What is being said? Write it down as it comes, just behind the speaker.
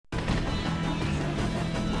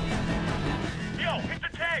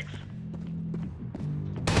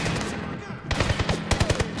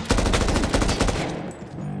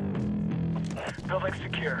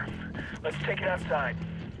secure. Let's take it outside.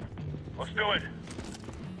 Let's do it.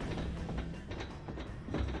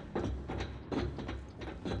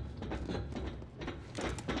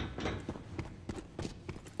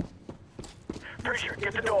 Preacher,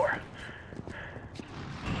 get the door.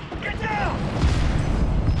 Get down!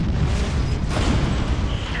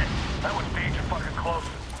 Shit, that was danger fucking close.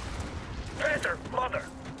 Panther, mother,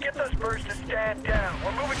 get those birds to stand down.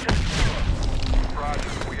 We're moving to the sewer.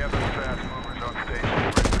 Roger, we have those fast movers on station.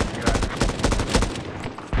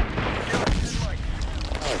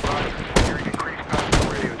 Roger, hearing increased passenger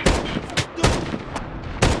radio change.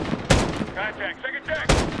 Contact, second deck.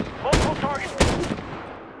 Multiple targets.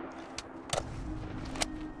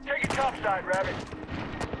 Take it topside, Rabbit.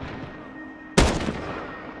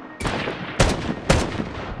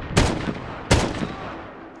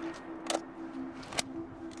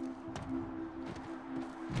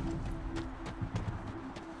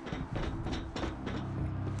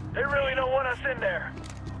 They really don't want us in there.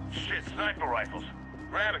 Shit, sniper rifles.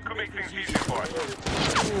 Rabbit could make things easier for us.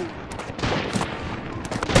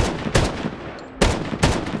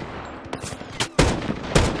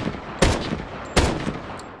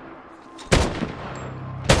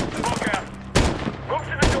 Look out. Move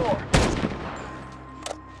to the door.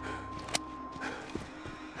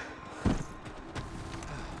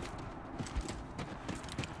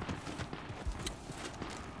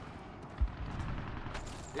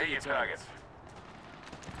 Hit your targets.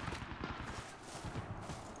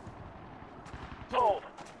 Hold.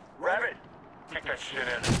 Rabbit. Kick that shit in.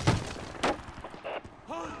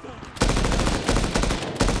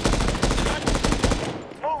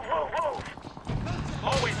 Move, move, move.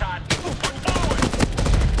 Always hot. Push forward.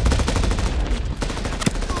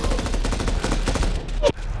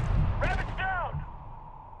 Rabbit's down.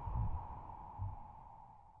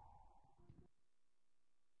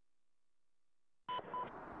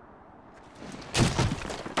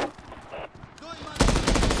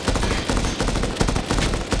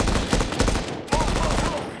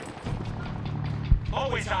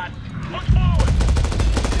 Always hot. Push forward.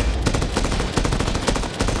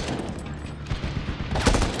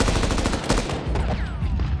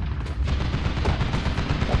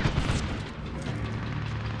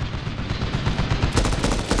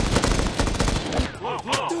 Whoa,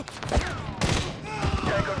 whoa.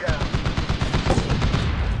 Tango down.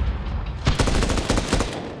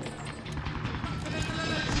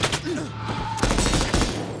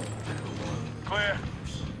 Clear.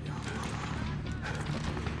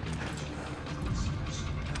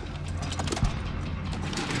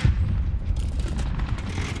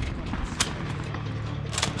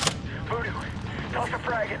 Voodoo, toss a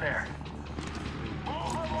frag in there.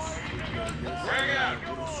 Frag out.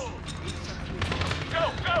 Go,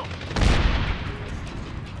 go.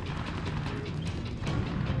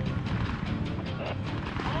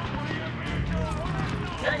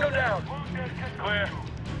 Tango down. Clear.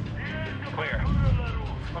 Clear.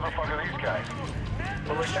 What the fuck are these guys?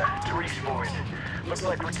 Militia, to respawn. Looks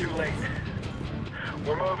like we're too late.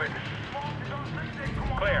 We're moving.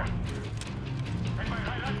 Clear.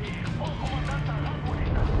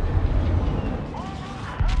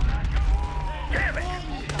 Damn it!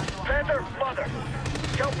 Panther, mother.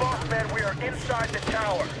 Tell boss man we are inside the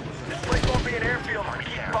tower. This place won't be an airfield if we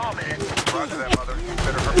keep bombing it. Roger that, mother.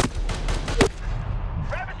 Better hurry.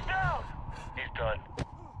 Rabbit's down! He's done.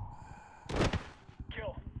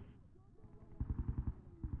 Kill.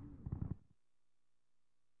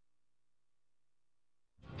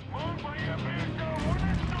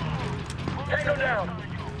 Tango down!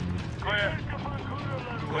 Clear.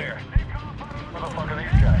 Clear. What the fuck are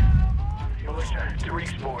these guys? Militia, to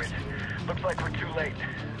respawn. Looks like we're too late.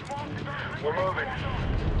 We're moving.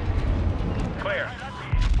 Clear.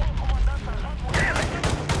 Damn it!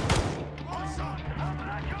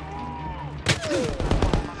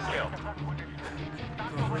 Kill.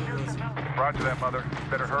 Roger that, mother.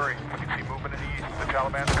 Better hurry. We can see movement in the east. The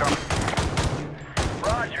Taliban's coming.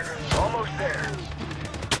 Roger, almost there.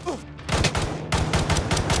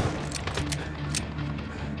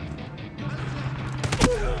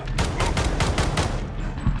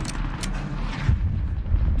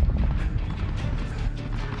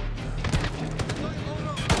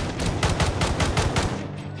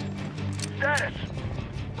 Status.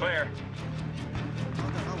 Clear.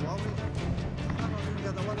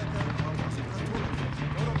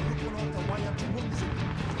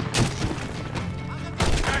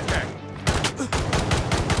 Contact.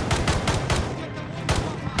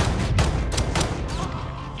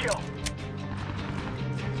 Kill.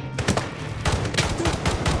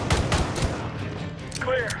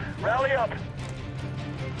 Clear. Rally up.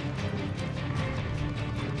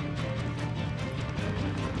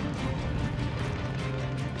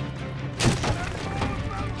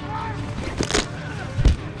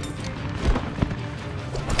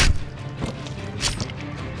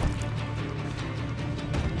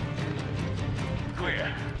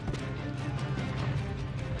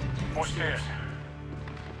 More stairs.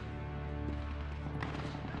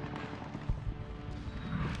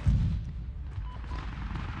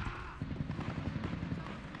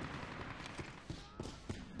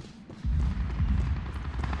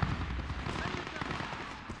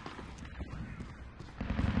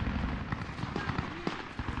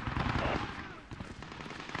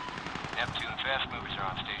 Neptune, fast movers are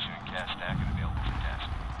on station in Cat Stack and available for task.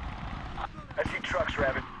 I see trucks,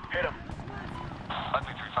 Rabbit. Hit them.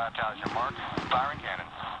 Ugly 3-5 Towers, your mark. Firing cannon.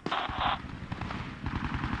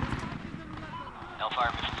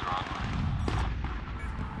 Hellfire missiles are online.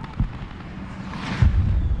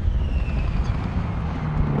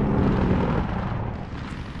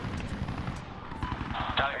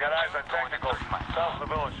 I got eyes on technicals. South of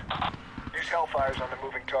the village. Use Hellfires on the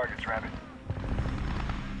moving targets, Rabbit.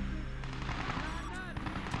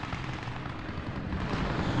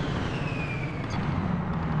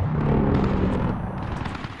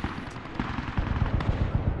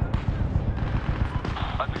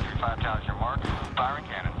 Ugly 3-5 Towers, your mark. Firing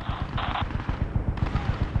cannon.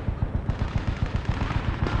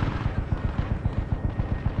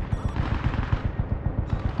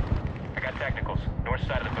 I got technicals. North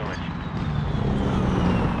side of the village.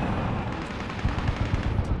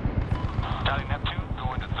 Dotting Neptune,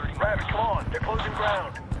 going to 30 miles. Rabbit, come on. They're closing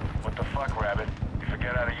ground. What the fuck, Rabbit? You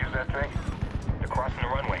forget how to use that thing? They're crossing the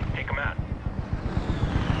runway. Take them out.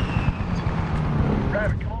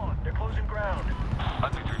 Rabbit, come on. They're closing ground.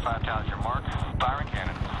 Ugly 3-5 Towers, your mark. Firing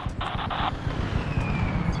cannon.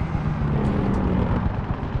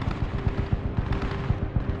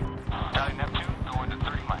 Dotting Neptune, going to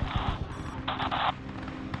 30 miles.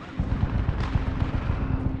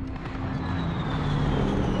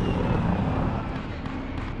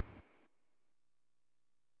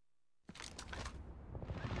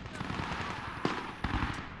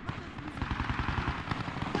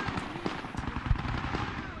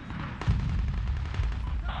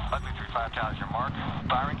 Ugly 3-5 Towers, your mark.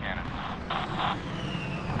 Firing cannon.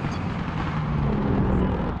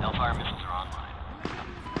 Hellfire missiles are online.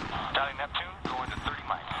 Dotting Neptune, going to 30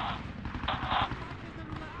 miles.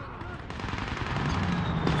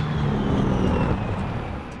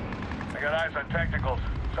 I got eyes on technicals.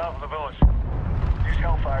 South of the village. Use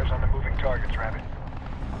Hellfires on the moving targets, Rabbit.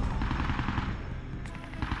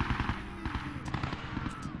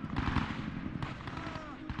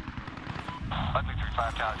 Ugly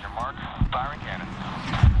 3-5 Towers, your mark. Firing cannon.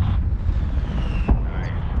 Nice.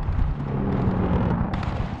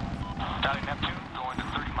 Dotting Neptune, going to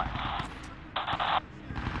 30 miles.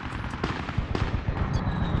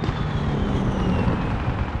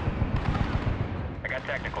 I got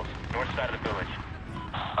technicals. North side of the village.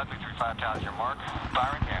 Ugly 3-5 Towers, your mark.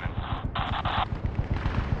 Firing cannon.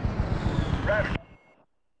 Rabbit.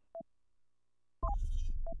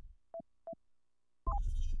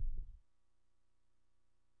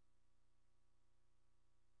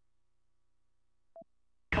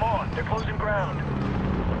 Come on. They're closing ground.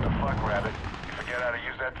 What the fuck, Rabbit? You forget how to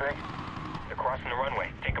use that thing? They're crossing the runway.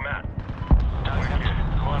 Take them out. Dotting Wicked.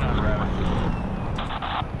 Neptune, Come on out, Rabbit.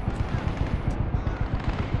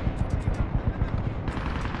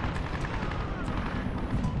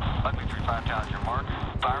 Ugly 3-5 Towers, your mark.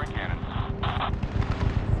 Firing cannon.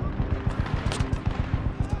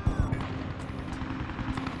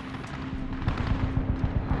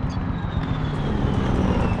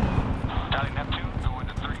 Dotting Neptune, going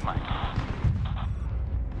to 30 miles.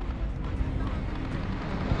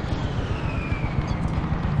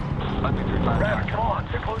 Ugly 3-5 Rabbit, Towers, come on.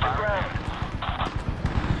 They're closing firing ground. cannon.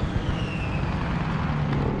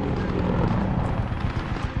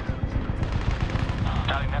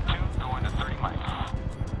 Dotting Neptune, going to 30 miles.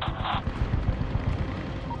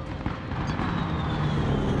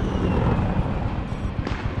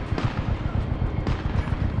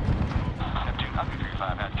 Neptune, Ugly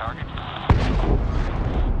 3-5 has target.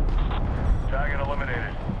 Target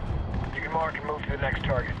eliminated. You can mark and move to the next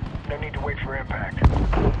target. No need to wait for impact.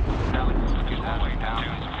 Valley, excuse me, way down.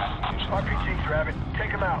 RPGs, Rabbit.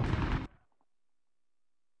 Take them out.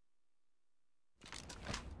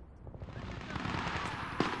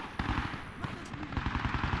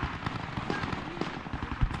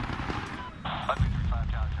 Ugly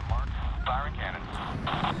 3-5 Towers, your mark. Firing cannon.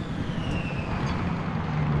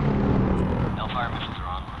 Hellfire missiles are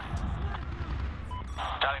online.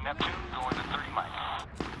 Dotting Neptune, going to 30 miles.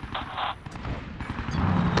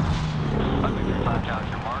 Ugly 3-5 Towers,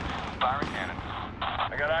 your mark. Firing cannon.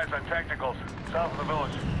 I got eyes on technicals. South of the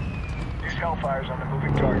village. Use Hellfires on the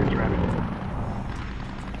moving targets, Rabbit.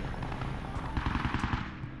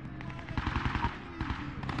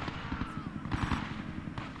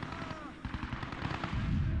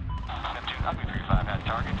 Neptune, Ugly 35 had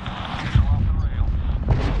target. Missile off the rail.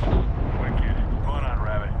 Wicked. Going on,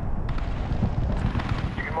 Rabbit.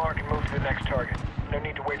 You can mark and move to the next target. No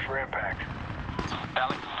need to wait for impact.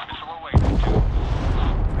 Tally, missile away, Neptune.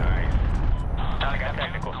 Nice. I got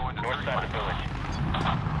Neptune, technical. going to North side of the 35. village.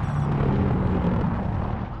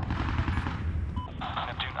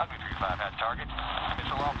 Neptune, Ugly 35 had target.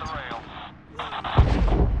 Missile off the rail.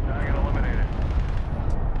 Target eliminated.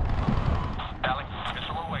 Tally,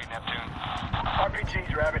 missile away, Neptune.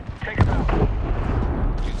 RPGs, Rabbit. Take them out.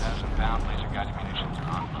 2,000-pound laser-guided munitions are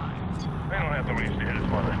online. They don't have the reach to hit his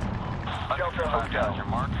mother. Delta 5 Hotel. has your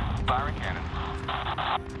mark. Firing cannon.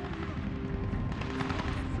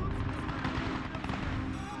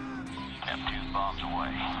 Neptune bombs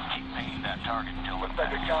away. Keep pinging that target until Looks we're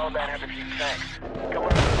like the back. Taliban have a few tanks.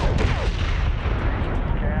 Coming up.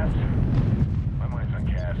 Cass? My mind's on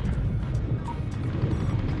Cass.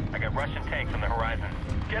 I got Russian tanks on the horizon.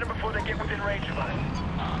 Get them before they get within range of us.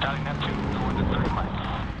 Tally Neptune, going to 30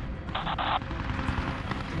 miles.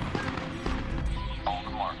 On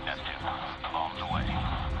the mark, Neptune. Bombs away.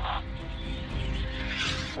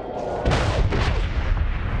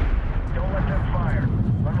 Don't let them fire.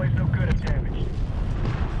 Runway's no good if damaged.